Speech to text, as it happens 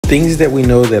Things that we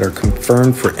know that are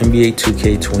confirmed for NBA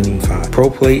 2K25. Pro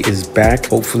Play is back.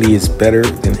 Hopefully it's better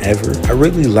than ever. I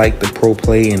really like the Pro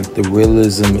Play and the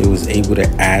realism it was able to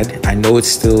add. I know it's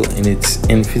still in its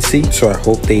infancy, so I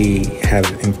hope they have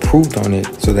improved on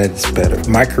it so that it's better.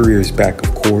 My career is back,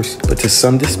 of course, but to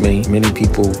some dismay, many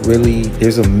people really,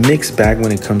 there's a mixed bag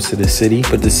when it comes to the city,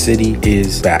 but the city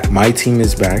is back. My team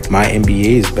is back. My NBA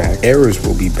is back. Errors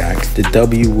will be back. The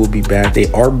W will be back.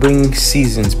 They are bringing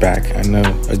seasons back. I know,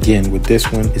 again, with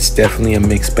this one, it's definitely a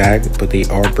mixed bag, but they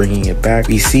are bringing it back.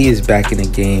 BC is back in the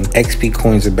game. XP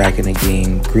coins are back in the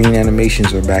game. Green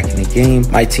animations are back in the game.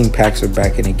 My team packs are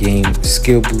back in the game.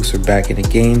 Skill boosts are back in the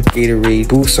game. Gatorade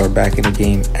boosts are back in the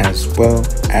game, as well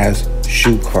as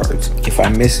shoe cards. If I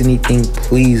miss anything,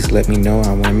 please let me know. I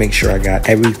want to make sure I got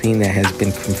everything that has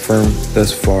been confirmed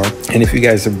thus far. And if you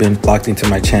guys have been locked into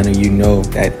my channel, you know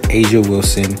that Asia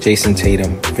Wilson, Jason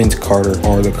Tatum, Vince Carter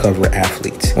are the cover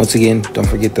athletes. Once again, don't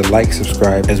forget to like,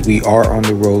 subscribe, as we are on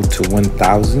the road to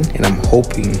 1,000, and I'm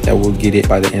hoping that we'll get it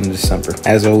by the end of December.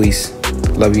 As always,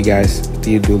 love you guys.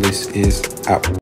 Theo is out.